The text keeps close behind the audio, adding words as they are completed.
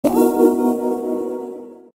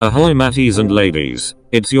Ahoy mateys and ladies,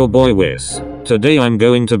 it's your boy Whis. Today I'm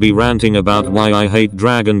going to be ranting about why I hate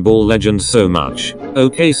Dragon Ball Legends so much.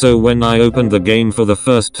 Okay, so when I opened the game for the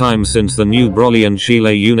first time since the new Broly and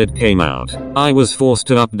Chile unit came out, I was forced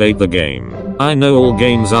to update the game. I know all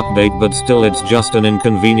games update, but still it's just an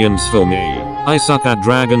inconvenience for me. I suck at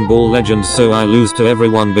Dragon Ball Legends, so I lose to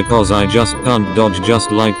everyone because I just can't dodge, just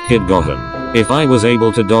like Kid Gohan. If I was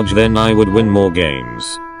able to dodge, then I would win more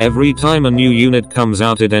games. Every time a new unit comes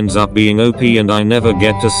out, it ends up being OP and I never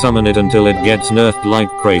get to summon it until it gets nerfed like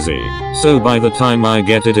crazy. So by the time I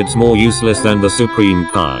get it, it's more useless than the Supreme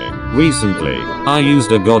Kai. Recently, I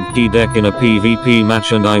used a God Key deck in a PvP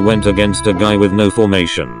match and I went against a guy with no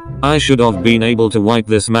formation. I should have been able to wipe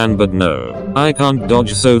this man, but no. I can't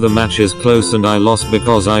dodge, so the match is close and I lost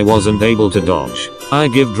because I wasn't able to dodge. I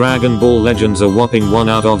give Dragon Ball Legends a whopping 1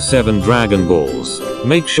 out of 7 Dragon Balls.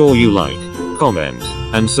 Make sure you like, comment,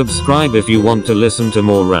 and subscribe if you want to listen to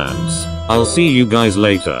more rants. I'll see you guys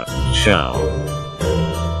later. Ciao.